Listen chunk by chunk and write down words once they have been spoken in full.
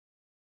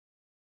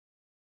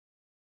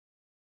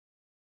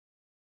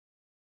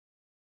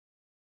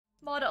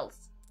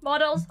Models.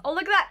 Models. Oh,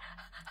 look at that.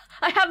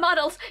 I have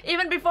models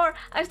even before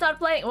I start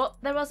playing. Well,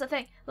 there was a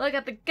thing. Look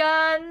at the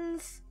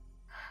guns.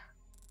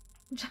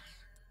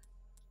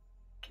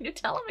 Can you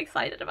tell I'm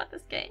excited about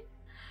this game?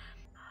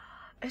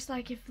 It's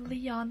like if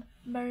Leon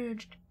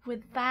merged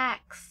with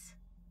Vax.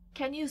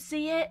 Can you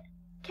see it?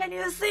 Can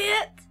you see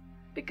it?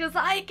 Because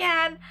I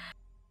can.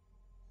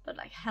 But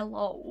like,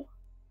 hello.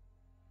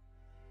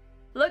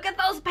 Look at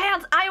those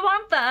pants. I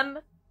want them.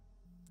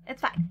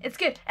 It's fine. It's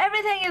good.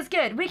 Everything is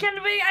good. We can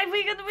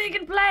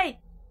play.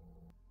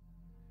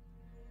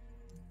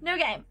 New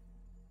game.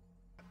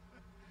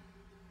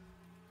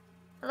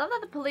 I love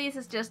that the police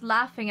is just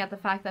laughing at the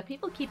fact that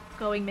people keep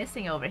going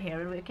missing over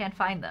here and we can't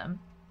find them.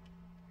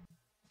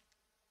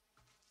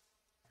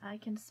 I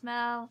can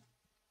smell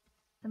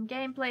some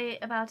gameplay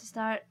about to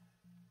start.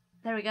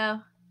 There we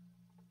go.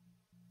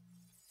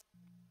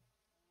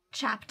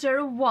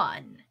 Chapter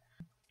 1.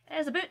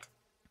 There's a boot.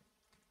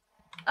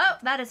 Oh,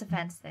 that is a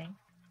fence thing.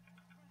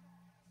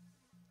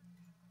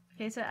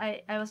 Okay, so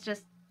I was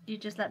just, you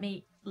just let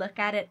me look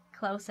at it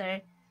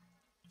closer,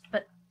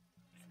 but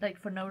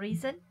like for no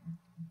reason.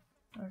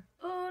 Or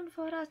un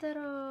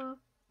forastero.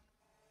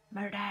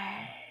 Murder.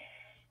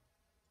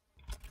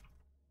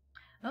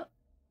 Oh,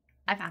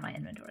 I found my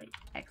inventory.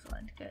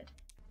 Excellent, good.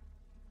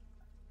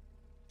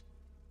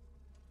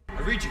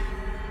 I read you.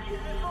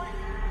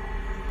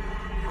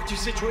 What's your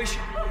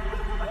situation?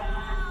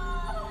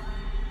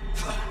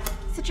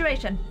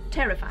 Situation.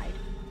 Terrified.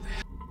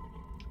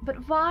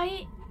 But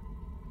why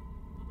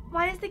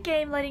is the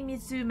game letting me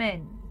zoom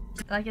in?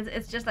 Like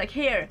it's just like,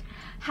 here,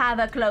 have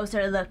a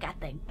closer look at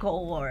the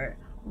gore.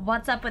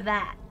 What's up with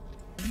that?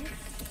 No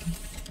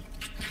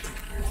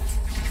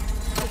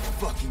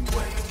fucking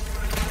way.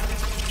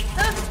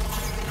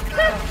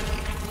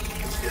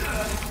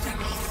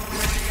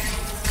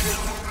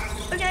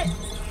 Okay.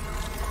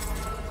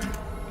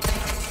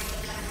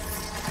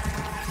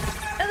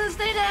 And then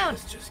stay down.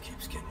 This just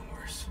keeps getting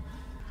worse.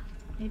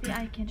 Maybe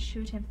I can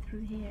shoot him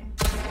through here.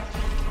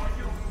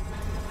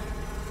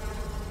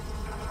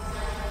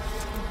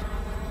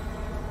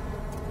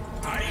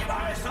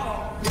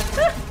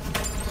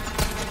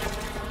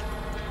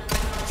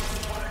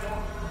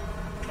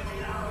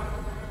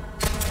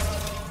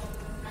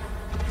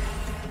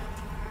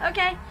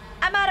 Okay,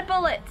 I'm out of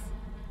bullets.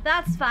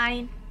 That's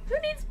fine. Who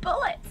needs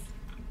bullets?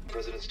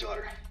 President's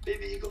daughter,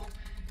 Baby Eagle.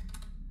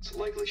 It's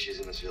likely she's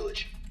in this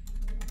village.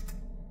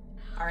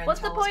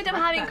 What's the point of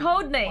having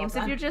code names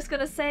if you're just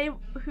gonna say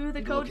who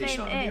the code name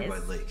Location on a nearby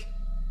is? lake.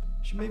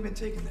 She may have been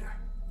taken there.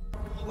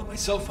 I'll let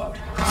myself out.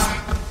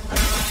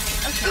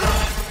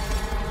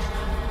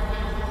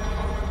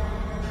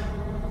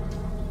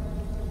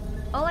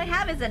 All I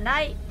have is a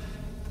knife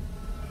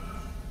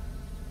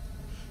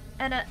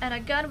and a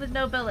gun with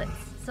no bullets.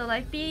 So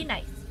like, be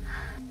nice.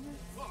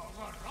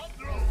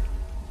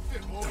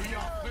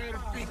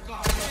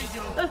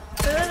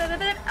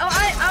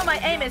 Oh, my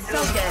aim is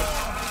so good.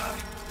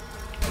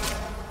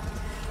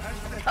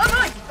 Oh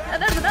boy!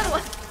 There's another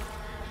one.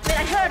 I mean,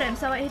 I heard him,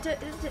 so it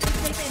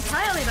takes me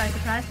entirely by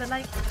surprise, but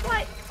like,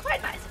 quite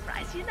by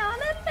surprise, you know, a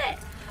little bit.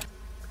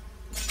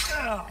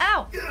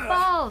 Ow!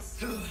 Balls!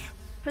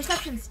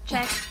 Perceptions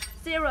check.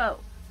 0.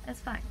 That's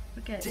fine.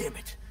 We're good. Damn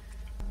it.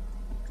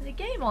 The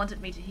game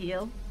wanted me to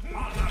heal.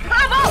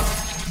 Oh,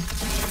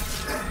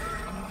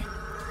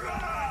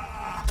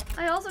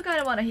 I also kind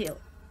of want to heal.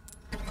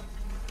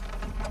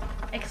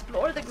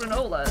 Explore the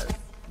granolas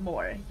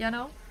more, you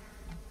know?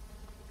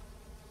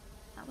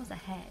 That was a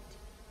head.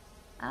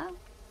 Oh.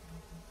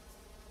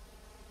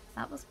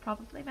 That was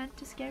probably meant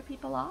to scare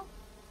people off.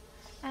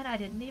 And I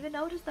didn't even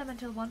notice them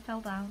until one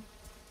fell down.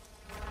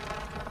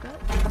 Good.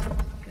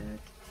 Good.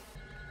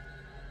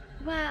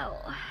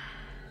 Well.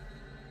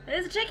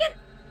 There's a chicken!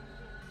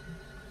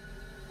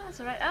 That's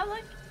alright. Oh,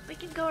 look. We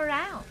can go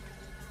around.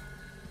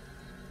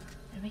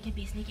 And we can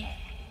be sneaky.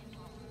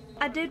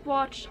 I did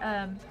watch,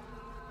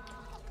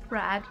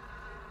 Brad.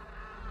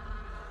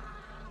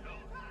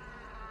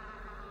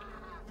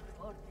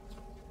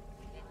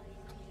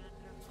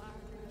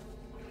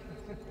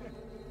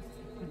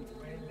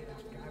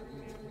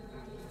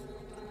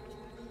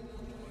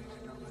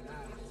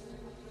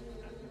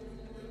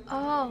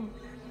 Oh.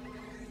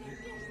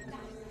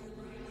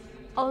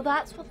 Oh,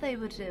 that's what they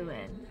were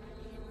doing.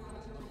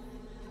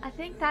 I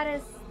think that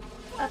is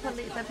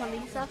the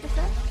police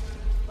officer.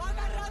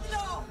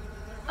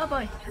 Oh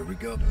boy. Here we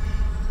go.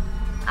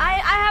 I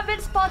have been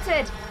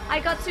spotted.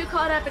 I got too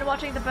caught up in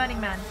watching The Burning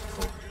Man.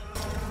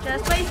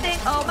 Just wasting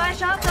all my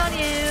shots on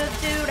you.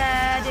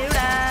 Do-da,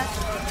 do-da.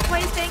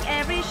 Wasting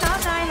every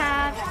shot I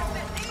have.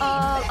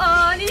 All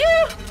on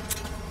you.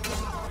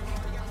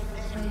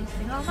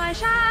 Wasting all my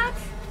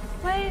shots.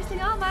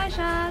 Wasting all my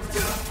shots.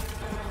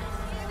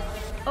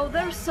 Oh,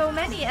 there's so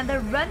many and they're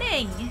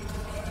running.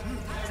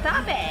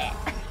 Stop it.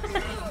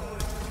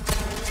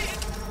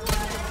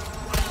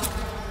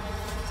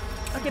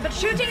 Okay, but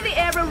shooting the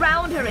air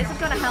around her isn't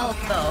gonna help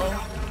though.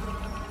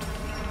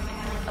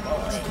 Oh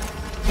boy.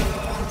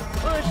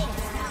 Push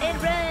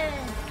and run.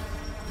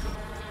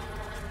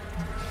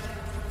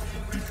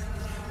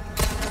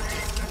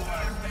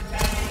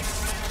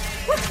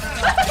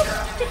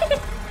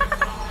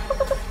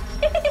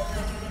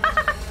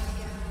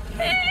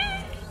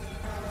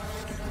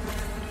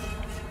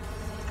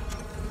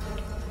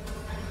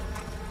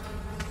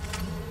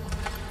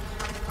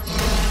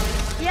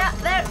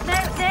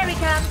 There he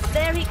comes!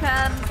 There he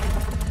comes!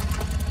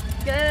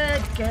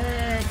 Good,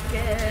 good,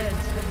 good.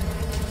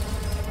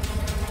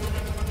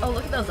 Oh,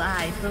 look at those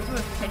eyes. Those were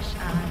fish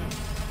eyes.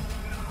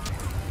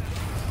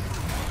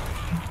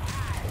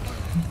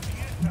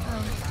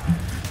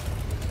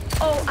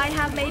 Oh, I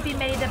have maybe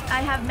made a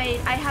I have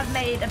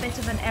made a bit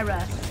of an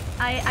error.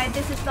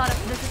 This is not a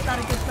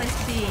good place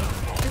to be.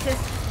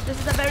 This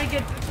is a very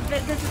good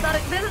this is not a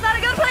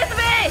good place to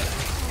be.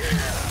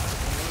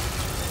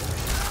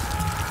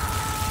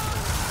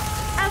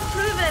 As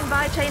proven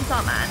by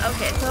Chainsaw Man.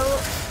 Okay, so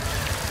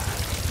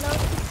note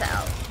to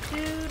self.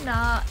 Do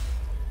not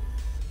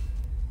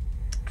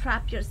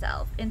trap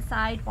yourself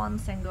inside one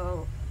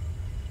single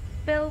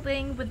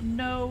building with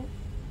no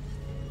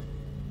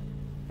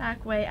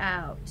back way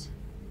out.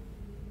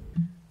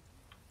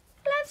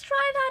 Let's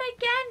try that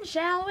again,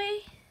 shall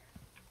we?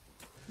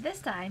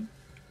 This time,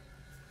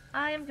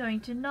 I am going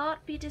to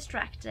not be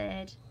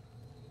distracted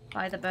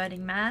by the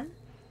burning man.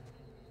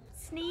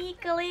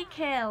 Sneakily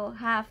kill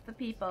half the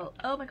people.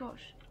 Oh my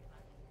gosh.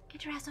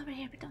 Get your ass over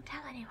here, but don't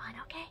tell anyone,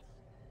 okay?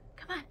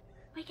 Come on,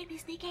 we can be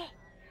sneaky.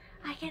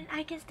 I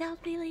can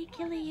stealthily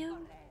kill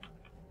you.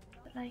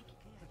 But like,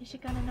 is she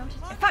gonna notice?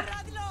 Oh, fuck!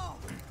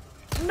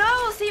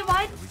 No, see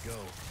why? Here we go.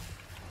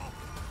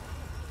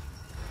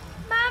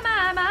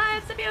 My,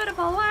 it's a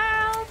beautiful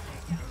world.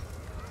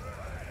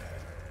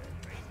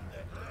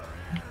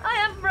 I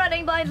am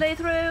running blindly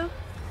through.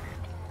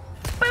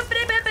 Boop,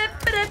 boop, boop, boop,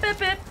 boop, boop,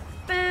 boop.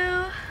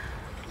 Boop.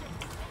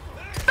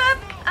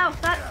 Oh,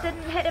 that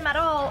didn't hit him at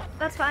all.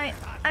 That's fine.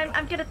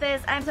 I'm good at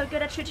this. I'm so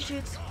good at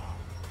shoots.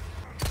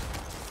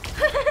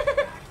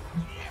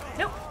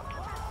 Nope.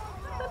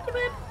 Boop, boop,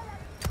 boop.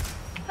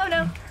 Oh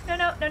no.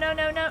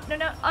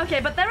 No. Okay,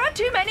 but there are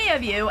too many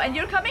of you, and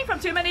you're coming from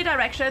too many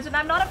directions, and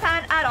I'm not a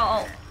fan at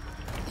all.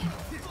 I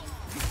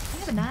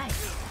have a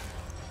knife.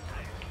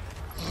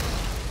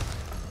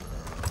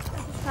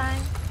 This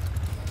time.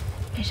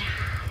 Fish eyes.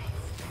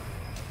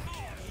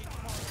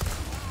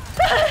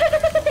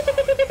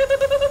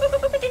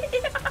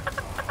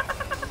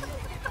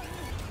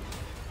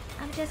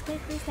 I'm just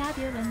quickly stab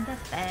you in the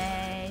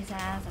face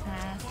as I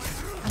pass.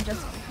 I'm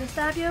just quickly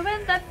stab you in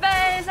the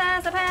face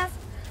as I pass.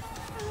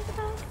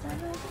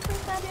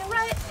 Stab you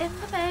right in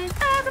the face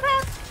as I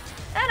pass.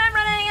 And I'm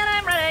running, and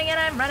I'm running, and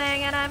I'm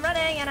running, and I'm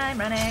running, and I'm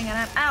running, and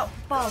I'm out.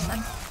 Balls.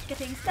 I'm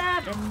getting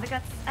stabbed in the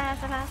guts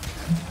as I pass.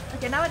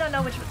 Okay, now I don't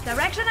know which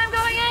direction I'm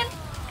going in.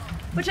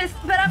 Which is,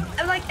 but I'm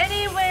like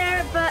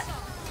anywhere but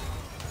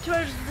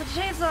towards the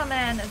Chainsaw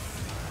Man.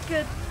 It's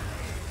good.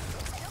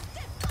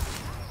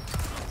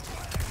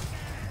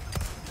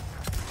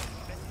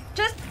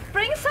 Just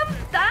bring some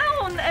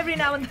down every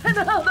now and then.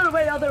 Other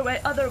way.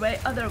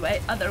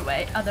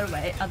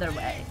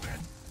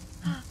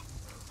 Huh?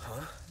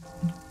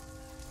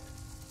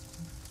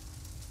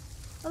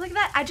 Well, look at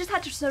that. I just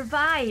had to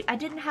survive. I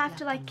didn't have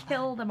to like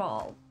kill them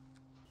all.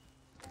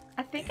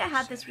 I think I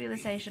had this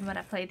realization when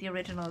I played the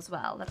original as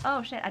well. That,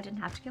 oh shit, I didn't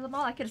have to kill them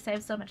all. I could have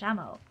saved so much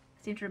ammo.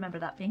 I seem to remember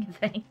that being a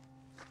thing.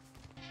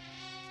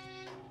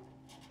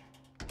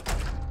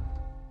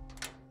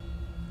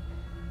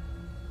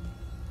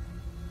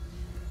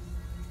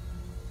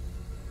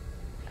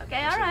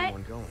 Okay, alright.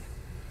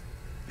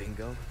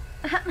 Bingo?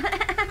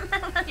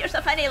 You're so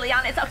funny,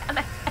 Leon. It's so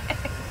funny.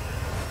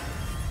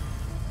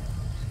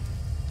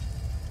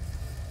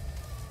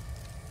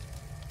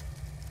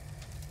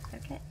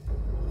 Okay.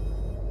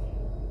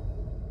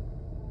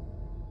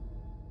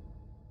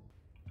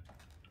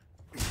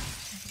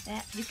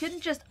 That. You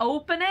couldn't just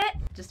open it.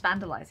 Just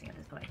vandalizing at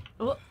this point.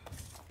 Oh,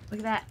 look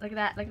at that! Look at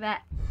that! Look at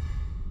that!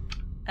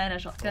 And a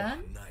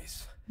shotgun. Oh,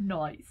 nice.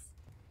 Nice.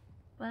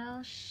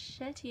 Well,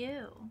 shit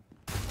you.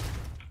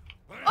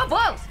 Oh,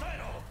 balls!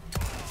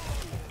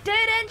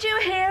 Didn't you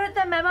hear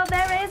the memo?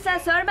 There is a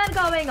sermon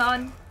going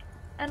on.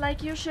 And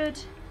like you should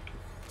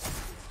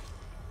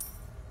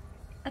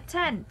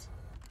attend.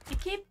 You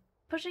keep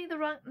pushing the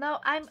wrong... No,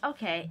 I'm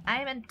okay.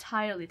 I'm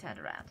entirely turned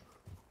around.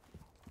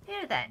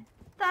 Here then.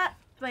 That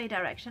way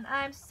direction.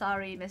 I'm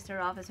sorry,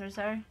 Mr. Officer,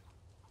 sir.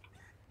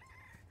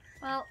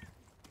 Well,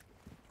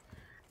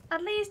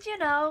 at least you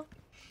know.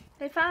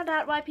 They found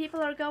out why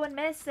people are going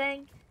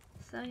missing.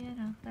 So, you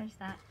know, there's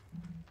that.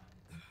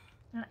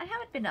 I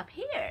haven't been up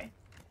here.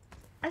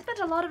 I spent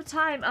a lot of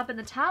time up in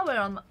the tower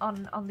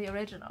on the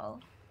original.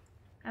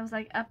 I was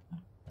like up,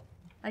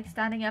 like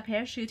standing up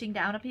here shooting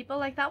down at people.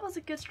 Like that was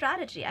a good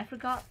strategy. I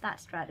forgot that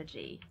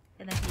strategy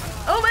in the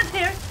Oh, it's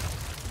here!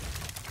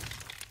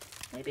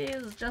 Maybe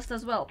it was just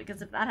as well,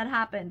 because if that had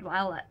happened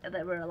while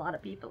there were a lot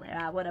of people here,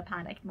 I would have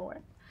panicked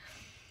more.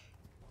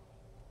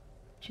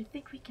 Do you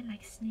think we can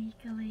like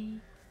sneakily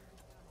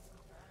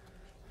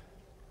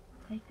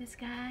take this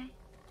guy?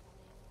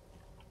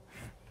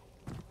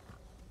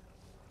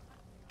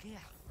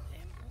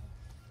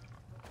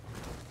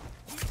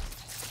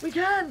 We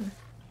can!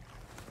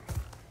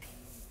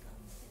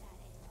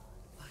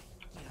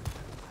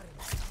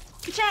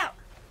 Get out!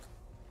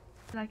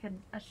 Like a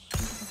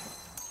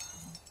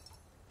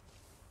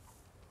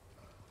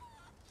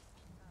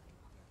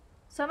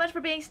So much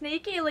for being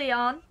sneaky,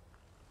 Leon.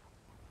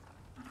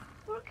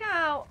 We're Hello,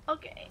 cow.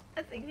 Okay,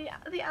 I think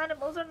the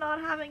animals are not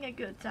having a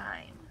good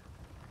time.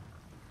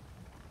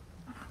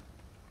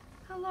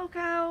 Hello,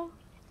 cow.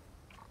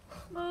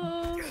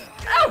 Move.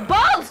 Oh,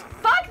 balls!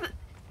 Fuck!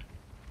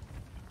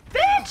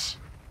 Bitch!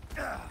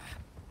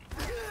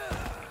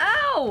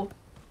 Ow!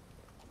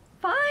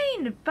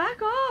 Fine,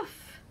 back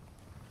off.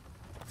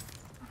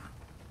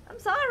 I'm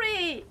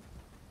sorry.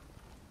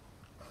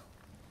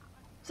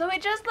 So we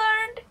just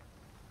learned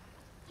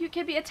you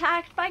can be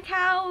attacked by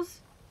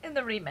cows in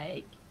the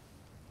remake.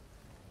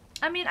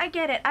 I mean, I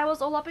get it. I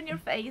was all up in your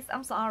face.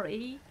 I'm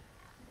sorry.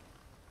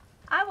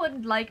 I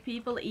wouldn't like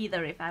people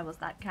either if I was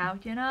that cow,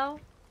 you know?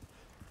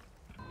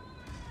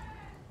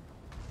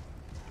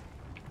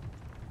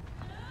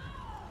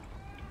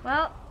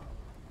 Well,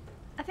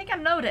 I think I've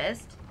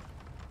noticed.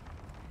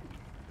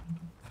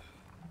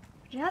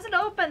 She hasn't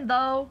opened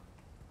though.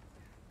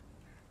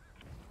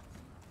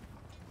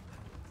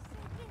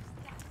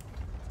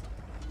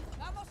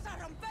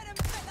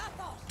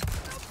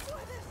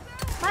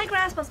 My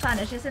grasp on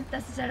Spanish isn't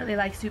necessarily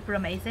like super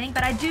amazing,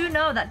 but I do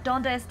know that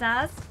 "Donde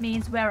estás"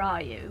 means "where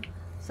are you?"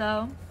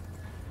 So,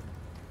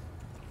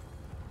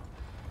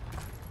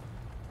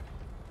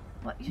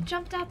 what? You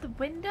jumped out the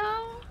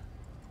window?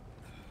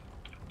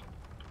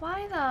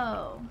 Why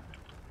though?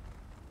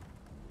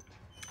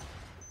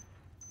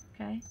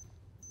 Okay.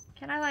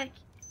 Can I like...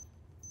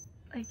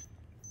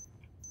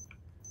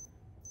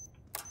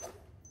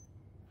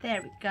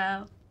 There we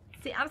go.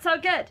 See, I'm so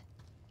good!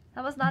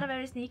 That was not a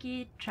very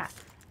sneaky trap.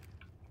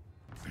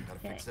 Gotta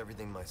fix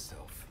everything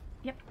myself.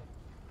 Yep.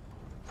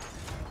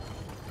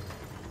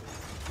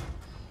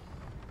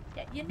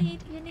 Yeah, you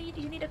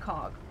need a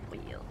cog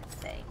wheel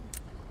thing.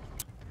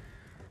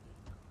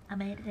 I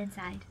made it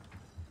inside.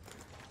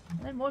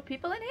 Are there more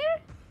people in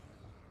here?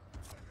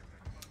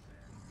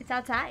 It's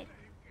outside.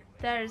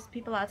 There's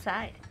people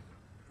outside.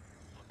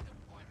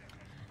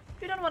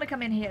 You don't want to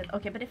come in here.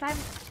 Okay, but if I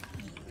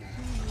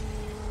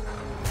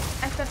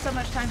spent so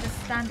much time just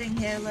standing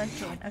here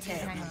lurking. Okay,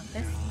 hang on.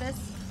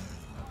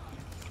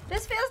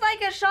 This feels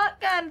like a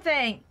shotgun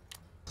thing.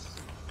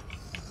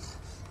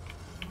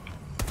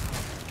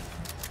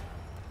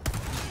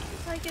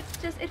 Like it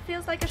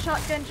feels like a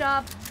shotgun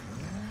job.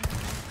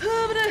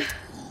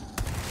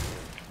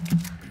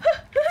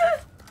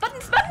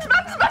 Buttons!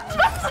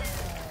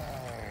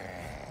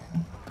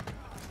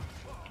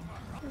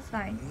 It's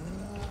fine.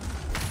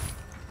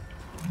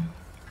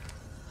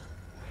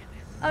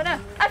 Oh no!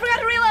 I forgot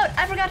to reload.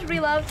 I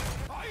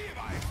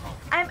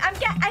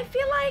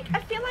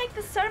feel like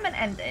the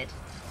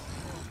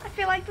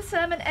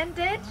sermon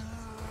ended.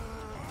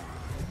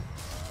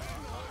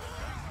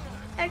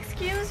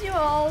 Excuse you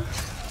all.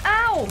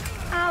 Ow!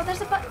 Ow,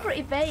 there's a button for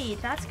evade.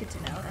 That's good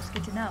to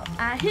know.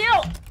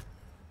 Heal!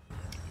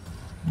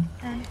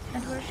 And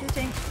we're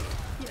shooting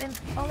you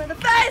all in the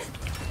face!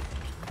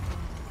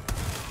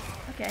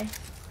 Okay.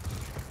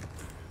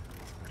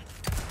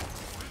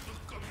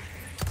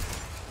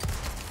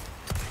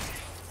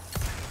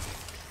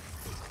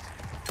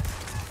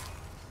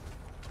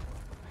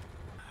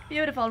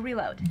 Beautiful,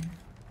 reload.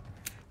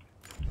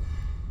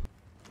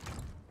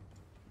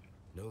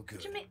 No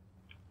good.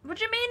 What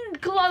do you mean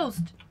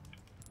closed?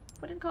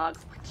 Wooden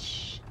cogs.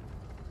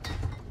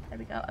 There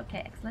we go.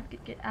 Okay, excellent.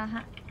 Good.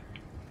 And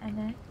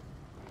then...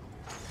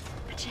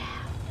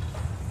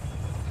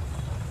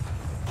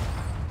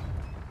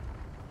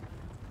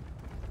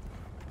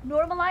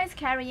 Normalize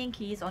carrying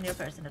keys on your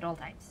person at all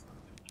times.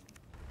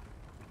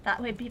 That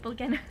way people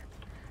can...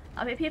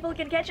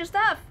 get your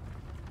stuff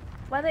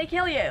when they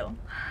kill you.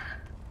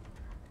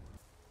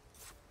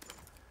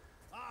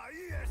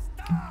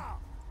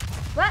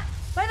 What?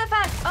 Where the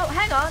fuck? Oh,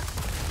 hang on.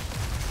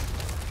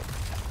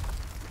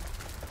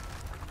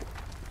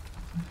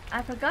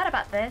 I forgot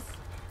about this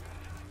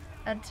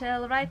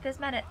until right this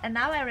minute, and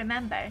now I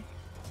remember.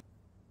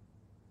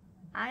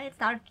 It's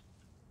dark.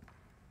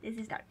 This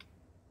is dark.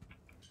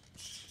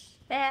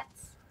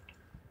 Bats.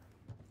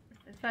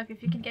 Fuck,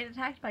 if you can get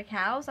attacked by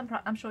cows,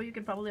 I'm sure you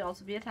could probably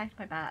also be attacked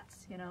by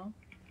bats, you know?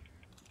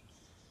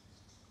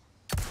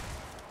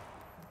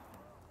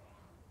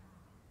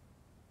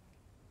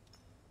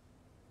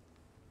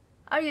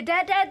 Are you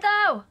dead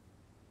though?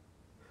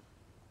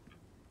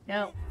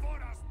 No.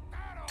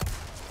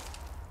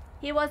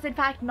 He was in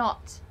fact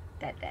not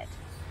dead.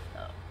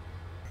 Oh,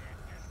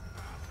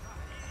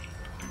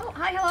 oh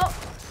hi, hello.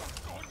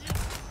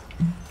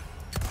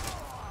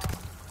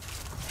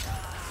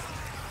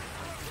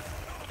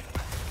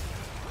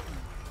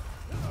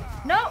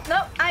 No,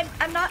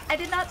 I'm not. I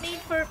did not need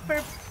for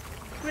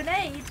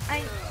grenade.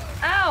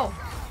 Ow!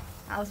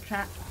 That was a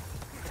trap.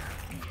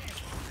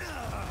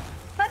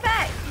 Fun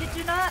fact, you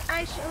do not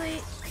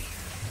actually...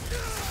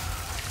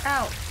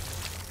 Ow.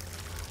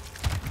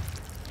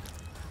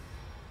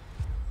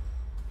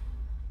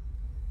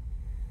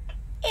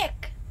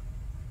 Ick!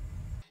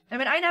 I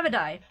mean, I never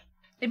die.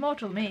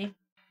 Immortal me.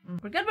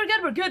 We're good.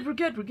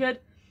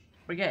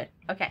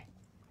 Okay.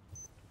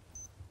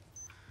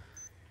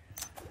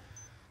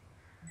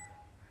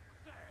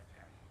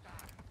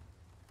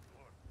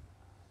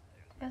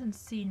 He hasn't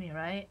seen me,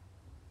 right?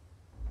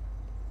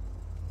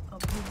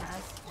 than he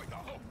has.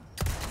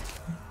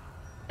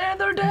 And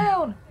they're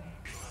down!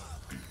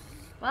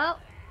 Well,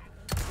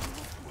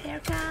 here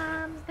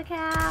comes the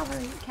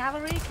cavalry.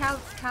 Cavalry?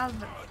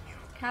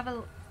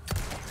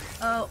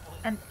 Oh,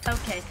 and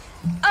okay.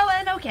 Oh,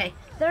 and okay.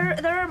 There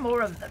are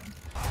more of them.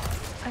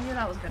 I knew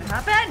that was gonna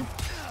happen!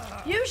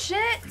 You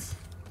shit!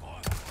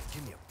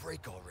 Give me a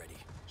break already.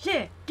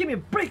 Yeah, give me a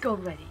break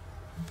already.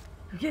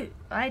 Okay,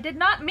 I did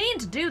not mean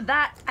to do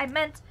that. I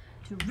meant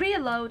to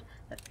reload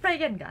the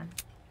friggin' gun.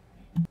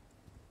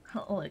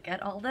 Look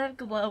at all the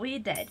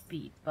glowy dead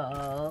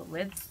people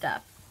with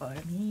stuff for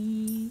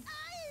me.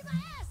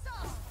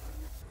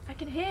 I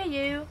can hear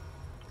you.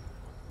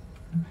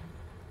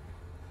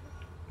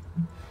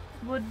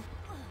 Would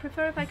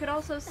prefer if I could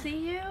also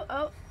see you.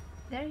 Oh,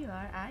 there you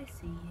are. I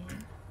see you.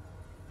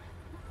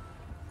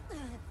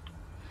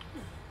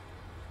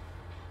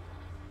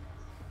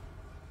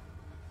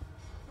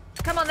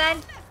 Come on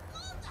then.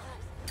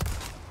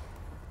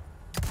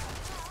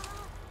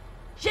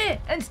 Shit,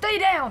 and stay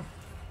down.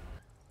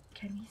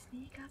 Can we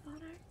sneak up on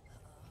her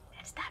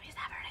and stab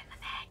her in the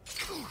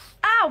neck?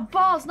 Ow,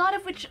 balls! Not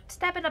if we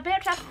step in a bear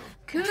trap.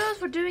 Kudos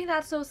for doing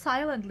that so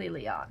silently,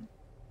 Leon.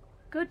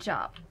 Good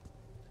job.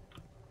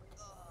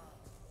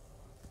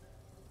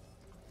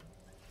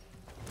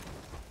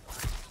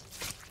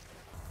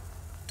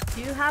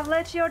 You have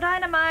lit your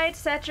dynamite.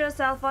 Set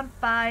yourself on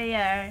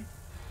fire.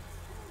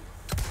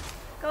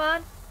 Go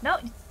on. No.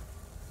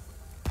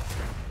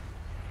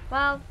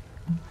 Well,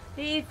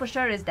 he for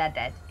sure is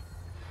dead.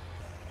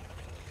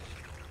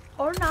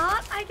 Or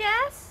not, I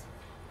guess?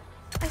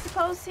 I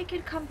suppose he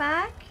could come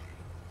back?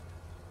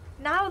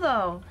 Now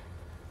though.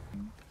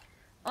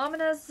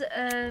 Ominous,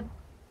 I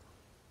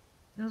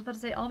was about to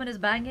say ominous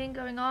banging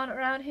going on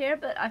around here,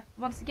 but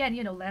once again,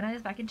 you know, Lena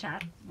is back in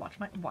chat. Watch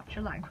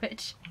your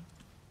language.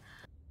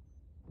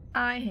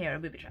 I hear a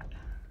booby trap.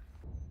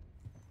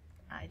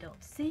 I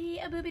don't see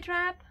a booby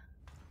trap,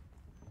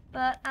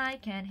 but I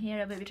can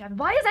hear a booby trap.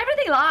 Why is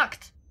everything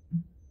locked?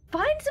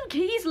 Find some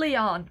keys,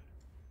 Leon.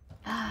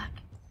 Fuck.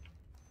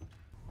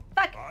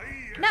 Fuck!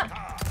 No!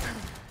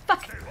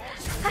 Fuck!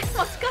 I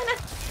was gonna...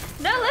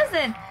 No,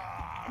 listen!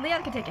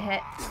 Leon can take a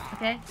hit,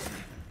 okay?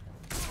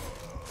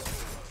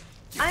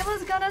 I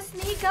was gonna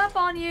sneak up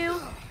on you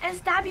and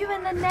stab you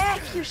in the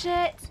neck, you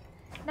shit!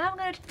 Now I'm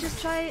gonna just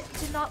try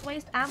to not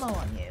waste ammo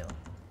on you.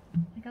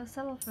 Like, I'll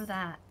settle for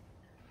that.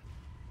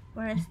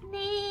 We're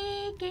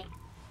sneaking.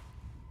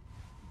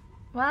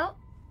 Well,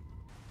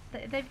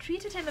 they've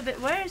treated him a bit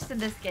worse in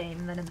this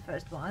game than in the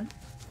first one.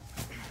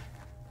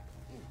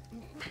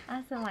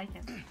 I still like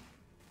him.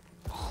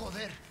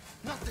 Joder,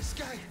 not this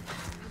guy.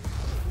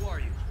 Who are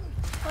you?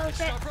 Okay.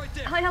 Stop right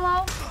there. Hi,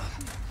 hello.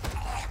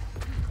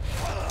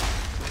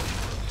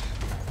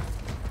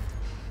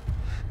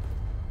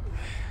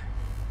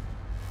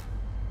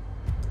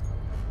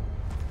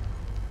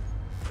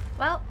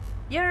 Well,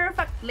 you're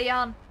fucked,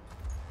 Leon.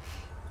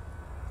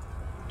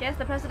 Guess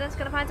the president's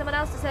gonna find someone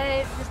else to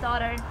save his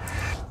daughter.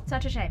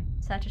 Such a shame.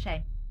 Such a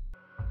shame.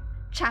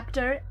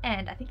 Chapter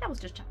end. I think that was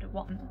just chapter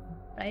 1,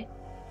 right?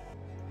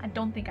 I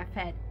don't think I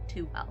fared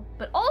too well,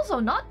 but also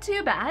not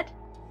too bad.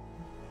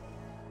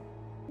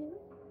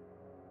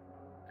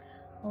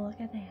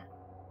 Look at that.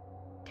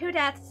 2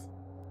 deaths,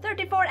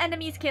 34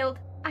 enemies killed,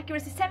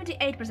 accuracy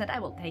 78%. I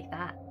will take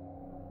that.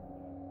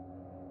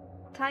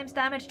 Times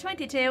damage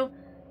 22.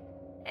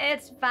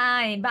 It's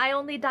fine, but I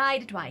only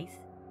died twice.